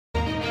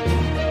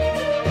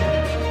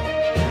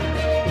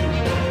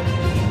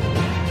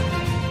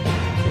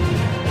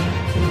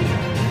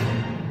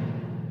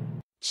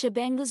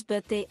Tshabangu's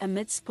birthday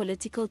amidst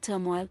political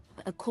turmoil,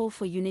 a call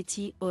for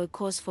unity or a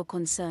cause for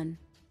concern.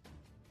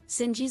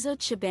 Sengezo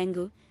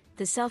Tshabangu,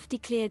 the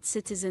self-declared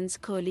Citizens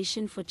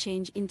Coalition for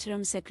Change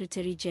Interim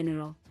Secretary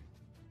General,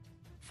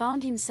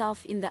 found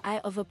himself in the eye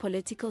of a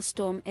political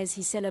storm as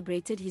he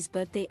celebrated his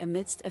birthday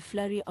amidst a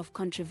flurry of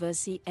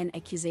controversy and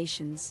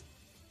accusations.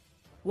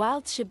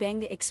 While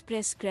Tshabangu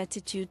expressed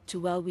gratitude to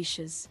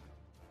well-wishers,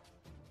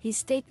 his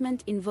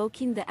statement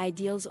invoking the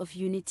ideals of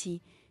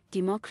unity,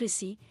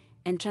 democracy,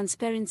 and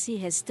transparency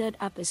has stirred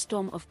up a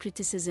storm of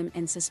criticism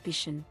and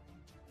suspicion.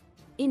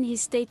 In his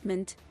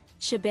statement,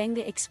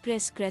 Tshabangu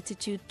expressed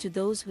gratitude to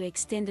those who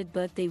extended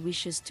birthday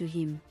wishes to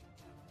him,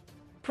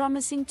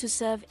 promising to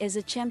serve as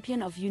a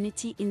champion of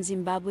unity in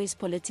Zimbabwe's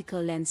political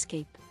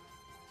landscape.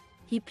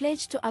 He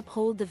pledged to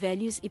uphold the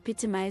values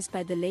epitomized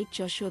by the late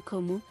Joshua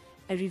Komu,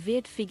 a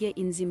revered figure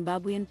in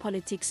Zimbabwean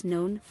politics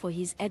known for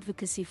his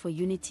advocacy for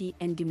unity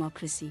and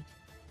democracy.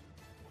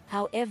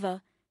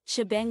 However,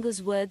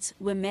 Tshabangu's words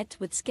were met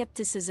with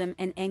skepticism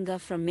and anger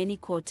from many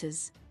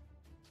quarters.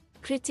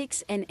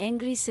 Critics and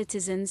angry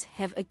citizens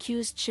have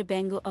accused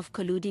Tshabangu of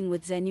colluding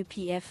with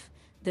ZANU-PF,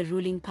 the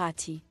ruling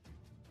party,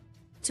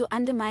 to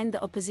undermine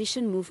the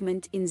opposition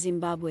movement in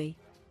Zimbabwe.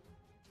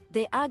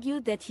 They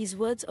argue that his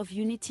words of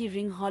unity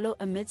ring hollow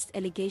amidst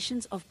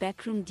allegations of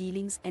backroom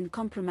dealings and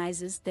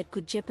compromises that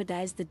could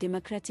jeopardize the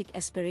democratic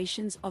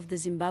aspirations of the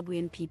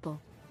Zimbabwean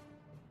people.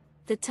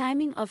 The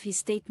timing of his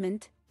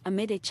statement,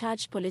 amid a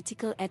charged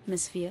political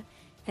atmosphere,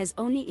 has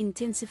only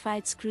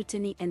intensified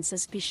scrutiny and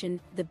suspicion.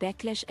 The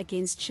backlash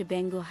against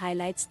Tshabangu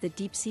highlights the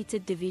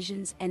deep-seated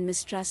divisions and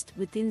mistrust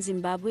within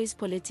Zimbabwe's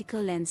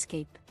political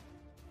landscape.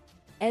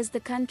 As the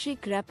country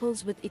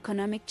grapples with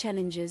economic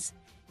challenges,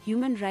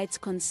 human rights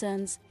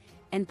concerns,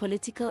 and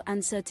political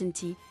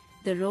uncertainty,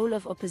 the role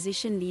of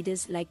opposition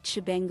leaders like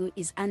Tshabangu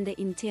is under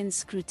intense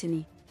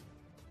scrutiny.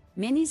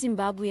 Many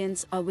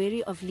Zimbabweans are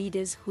wary of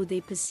leaders who they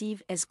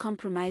perceive as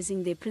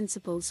compromising their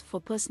principles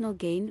for personal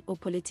gain or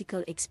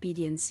political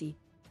expediency.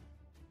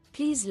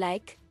 Please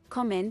like,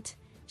 comment,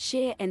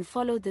 share and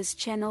follow this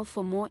channel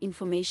for more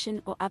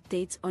information or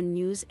updates on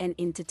news and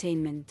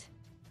entertainment.